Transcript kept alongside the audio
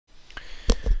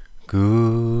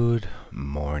Good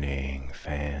morning,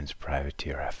 fans.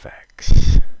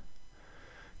 PrivateerFX.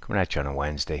 Coming at you on a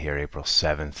Wednesday here, April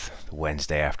 7th, the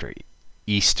Wednesday after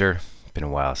Easter. Been a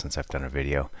while since I've done a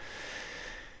video.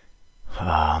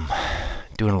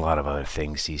 Doing a lot of other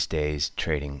things these days,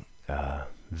 trading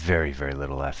very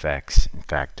little FX. In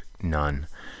fact, none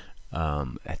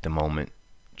at the moment.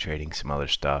 Trading some other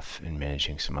stuff and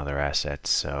managing some other assets,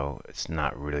 so it's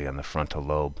not really on the frontal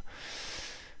lobe.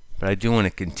 But I do want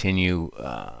to continue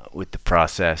with the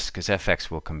process because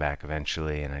FX will come back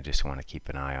eventually, and I just want to keep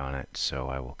an eye on it. So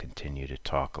I will continue to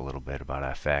talk a little bit about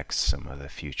FX, some of the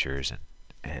futures,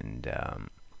 and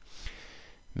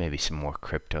maybe some more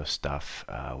crypto stuff,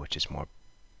 which is more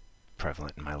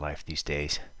prevalent in my life these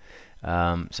days.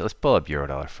 So let's pull up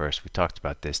Eurodollar first. We talked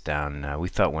about this down. We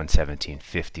thought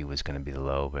 117.50 was going to be the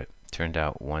low, but it turned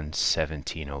out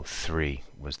 117.03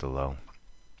 was the low.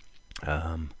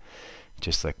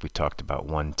 Just like we talked about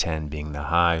 110 being the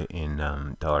high in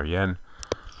dollar yen.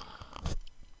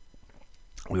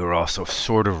 We were also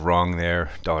sort of wrong there.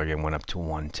 Dollar yen went up to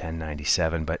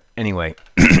 110.97. But anyway,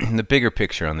 the bigger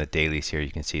picture on the dailies here,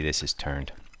 you can see this is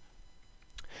turned.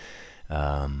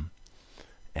 And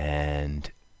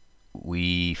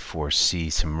we foresee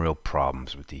some real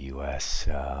problems with the U.S.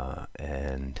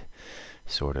 And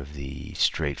sort of the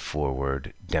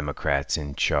straightforward Democrats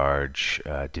in charge,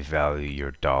 devalue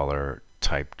your dollar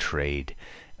type trade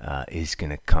is going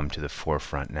to come to the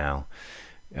forefront now.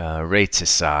 Rates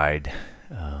aside,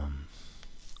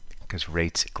 because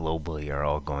rates globally are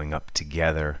all going up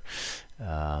together,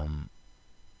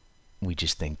 we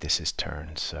just think this is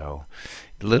turned. So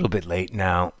a little bit late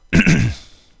now.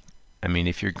 I mean,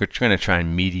 if you're going to try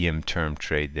and medium term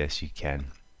trade this, you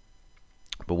can.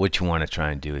 But what you want to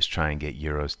try and do is try and get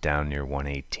euros down near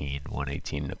 118,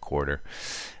 118 and a quarter.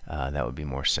 That would be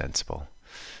more sensible.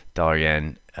 Dollar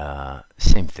yen,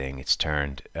 same thing. It's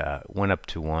turned. Went up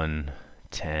to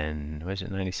 110. Was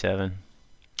it 97?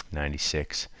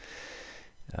 96.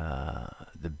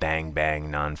 The bang bang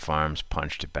non-farms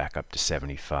punched it back up to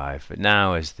 75. But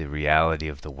now, as the reality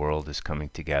of the world is coming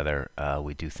together,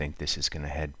 we do think this is going to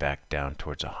head back down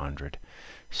towards 100.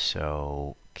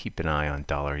 So keep an eye on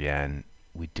dollar yen.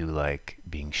 We do like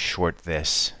being short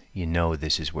this. You know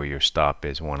this is where your stop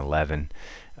is, 111.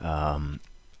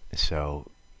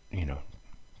 So, you know,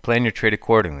 plan your trade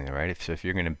accordingly, right? If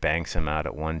you're going to bang some out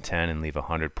at 110 and leave a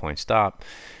 100-point stop,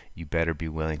 you better be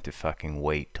willing to fucking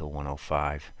wait till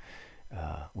 105,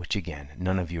 which again,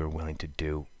 none of you are willing to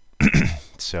do.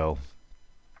 So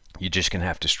you're just going to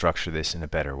have to structure this in a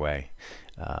better way.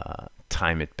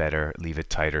 Time it better, leave a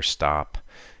tighter stop.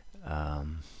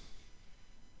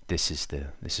 This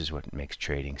is what makes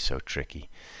trading so tricky,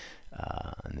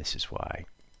 and this is why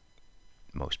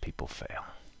most people fail.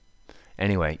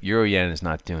 Anyway, Euro Yen is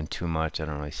not doing too much. I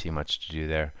don't really see much to do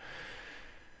there.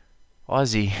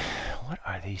 Aussie, what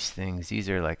are these things? These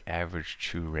are like average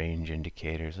true range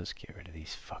indicators. Let's get rid of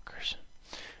these fuckers.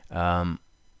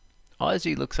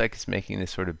 Aussie looks like it's making this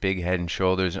sort of big head and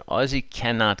shoulders. Aussie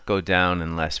cannot go down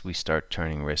unless we start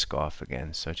turning risk off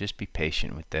again. So just be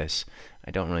patient with this.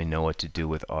 I don't really know what to do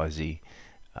with Aussie.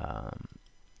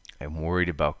 I'm worried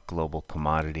about global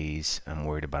commodities. I'm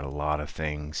worried about a lot of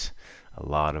things. A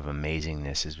lot of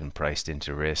amazingness has been priced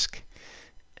into risk.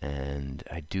 And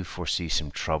I do foresee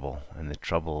some trouble. And the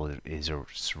trouble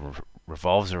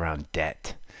revolves around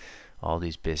debt. All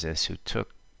these businesses who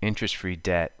took interest-free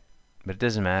debt. But it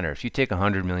doesn't matter. If you take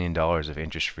 $100 million of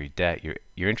interest-free debt,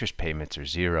 your interest payments are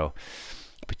zero,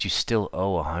 but you still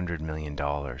owe $100 million.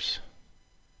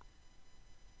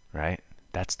 Right?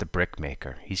 That's the brick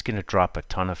maker. He's going to drop a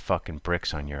ton of fucking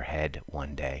bricks on your head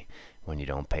one day when you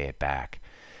don't pay it back.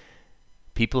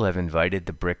 People have invited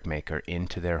the brick maker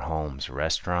into their homes.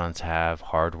 Restaurants have,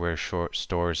 hardware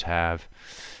stores have,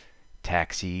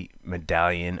 taxi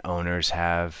medallion owners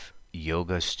have,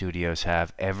 yoga studios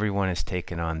have. Everyone has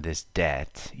taken on this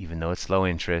debt, even though it's low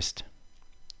interest.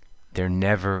 They're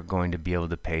never going to be able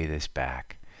to pay this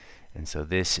back. And so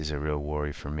this is a real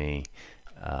worry for me.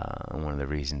 One of the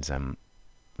reasons I'm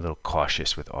a little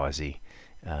cautious with Aussie.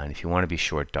 And if you want to be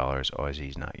short dollars,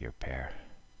 Aussie's not your pair.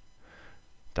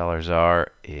 Dollar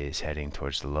ZAR is heading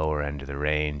towards the lower end of the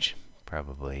range.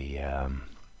 Probably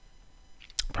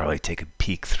take a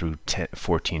peek through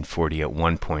 1440 at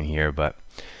one point here, but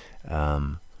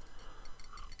I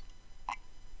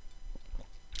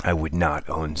would not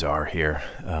own ZAR here.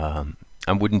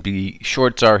 I wouldn't be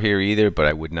short ZAR here either, but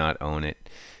I would not own it.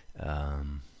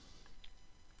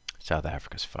 South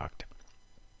Africa's fucked.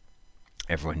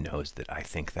 Everyone knows that I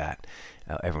think that.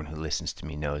 Everyone who listens to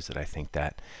me knows that I think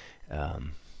that.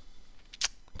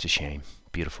 It's a shame.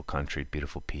 Beautiful country,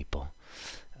 beautiful people.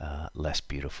 less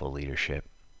beautiful leadership,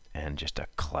 and just a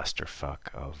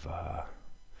clusterfuck of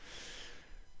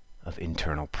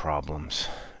internal problems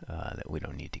that we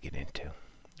don't need to get into.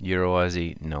 Euro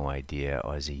Aussie, no idea.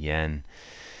 Aussie yen,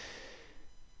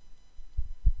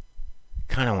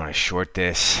 kind of want to short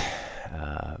this,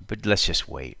 but let's just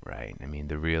wait, right? I mean,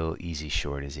 the real easy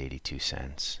short is 82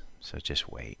 cents, so just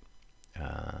wait.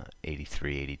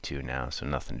 83, 82 now, so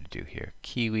nothing to do here.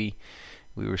 Kiwi,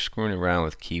 we were screwing around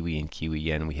with Kiwi and Kiwi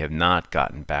yen. We have not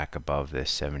gotten back above this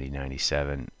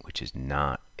 70.97, which is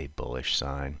not a bullish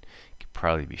sign. Could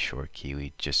probably be short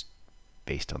Kiwi just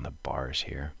based on the bars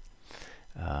here.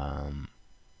 The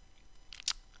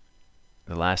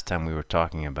last time we were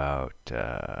talking about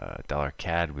dollar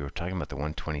CAD, we were talking about the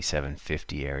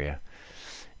 127.50 area.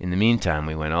 In the meantime,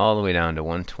 we went all the way down to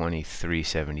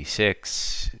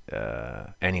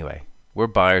 123.76. Anyway, we're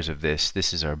buyers of this.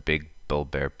 This is our big bull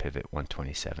bear pivot,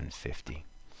 127.50.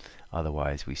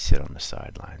 Otherwise, we sit on the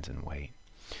sidelines and wait.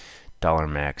 Dollar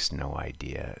max, no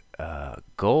idea.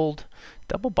 Gold,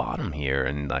 double bottom here,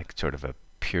 and like sort of a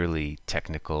purely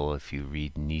technical, if you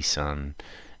read Nissan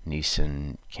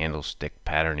candlestick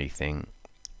patterny thing,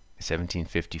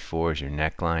 1754 is your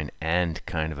neckline and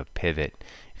kind of a pivot.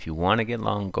 If you want to get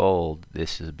long gold,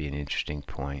 this would be an interesting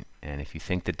point. And if you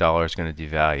think the dollar is going to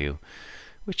devalue,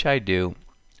 which I do,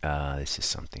 this is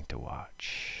something to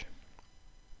watch.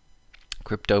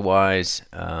 Crypto wise,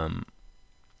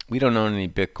 we don't own any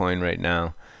Bitcoin right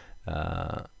now,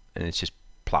 and it's just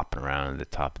plopping around at the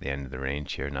top of the end of the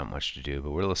range here. Not much to do,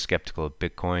 but we're a little skeptical of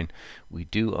Bitcoin. We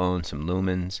do own some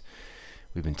lumens.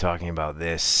 We've been talking about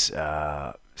this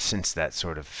since that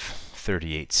sort of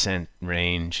 38-cent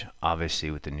range.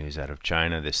 Obviously, with the news out of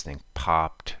China, this thing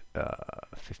popped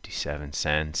 57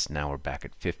 cents. Now we're back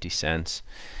at 50 cents.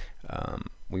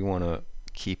 We want to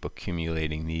keep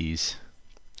accumulating these.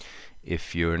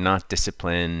 If you're not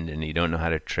disciplined and you don't know how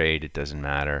to trade, it doesn't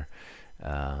matter.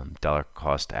 Dollar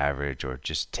cost average, or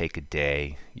just take a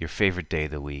day, your favorite day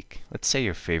of the week. Let's say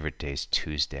your favorite day is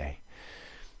Tuesday,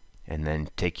 and then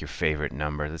take your favorite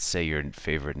number. Let's say your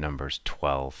favorite number is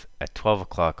 12. At 12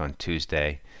 o'clock on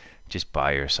Tuesday, just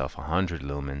buy yourself 100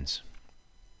 lumens,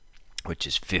 which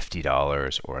is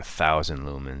 $50, or 1,000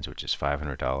 lumens, which is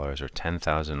 $500, or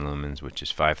 10,000 lumens, which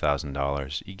is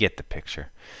 $5,000. You get the picture.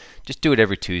 Just do it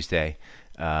every Tuesday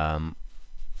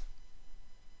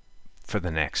for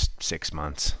the next 6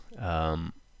 months.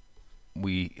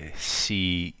 We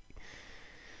see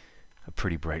a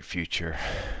pretty bright future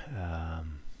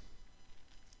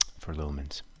for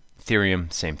lumens.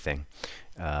 Ethereum, same thing.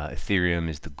 Ethereum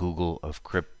is the Google of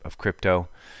crypto.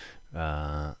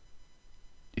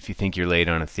 If you think you're late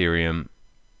on Ethereum,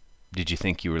 did you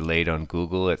think you were late on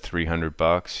Google at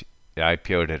 $300? It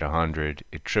IPO'd at 100.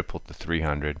 It tripled to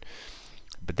 300.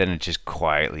 But then it just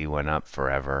quietly went up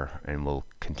forever, and will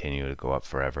continue to go up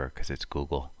forever because it's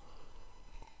Google.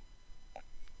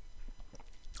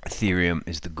 Ethereum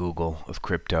is the Google of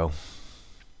crypto.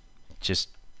 Just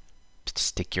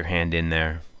stick your hand in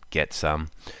there, get some,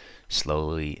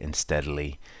 slowly and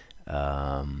steadily.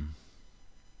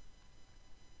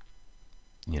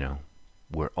 You know,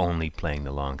 we're only playing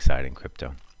the long side in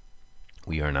crypto.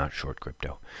 We are not short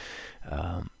crypto.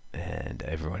 And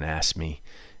everyone asks me,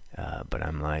 but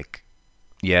I'm like,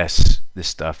 yes, this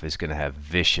stuff is going to have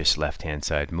vicious left-hand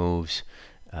side moves,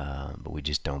 but we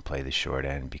just don't play the short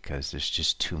end because there's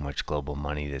just too much global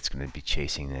money that's going to be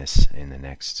chasing this in the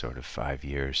next sort of 5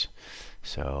 years.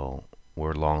 So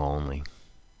we're long only.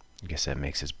 I guess that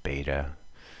makes us beta,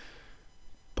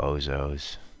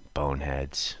 bozos,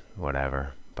 boneheads,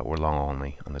 whatever, but we're long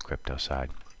only on the crypto side.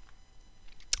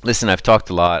 Listen, I've talked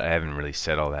a lot. I haven't really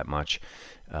said all that much.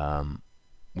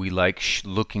 We like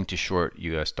looking to short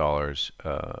US dollars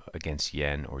against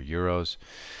yen or euros.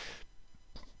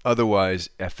 Otherwise,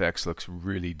 FX looks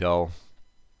really dull.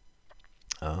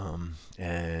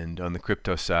 And on the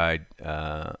crypto side,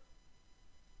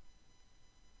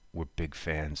 we're big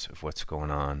fans of what's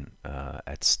going on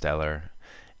at Stellar,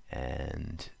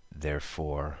 and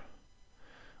therefore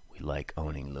we like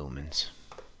owning lumens.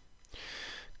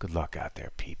 Good luck out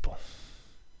there, people.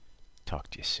 Talk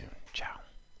to you soon. Ciao.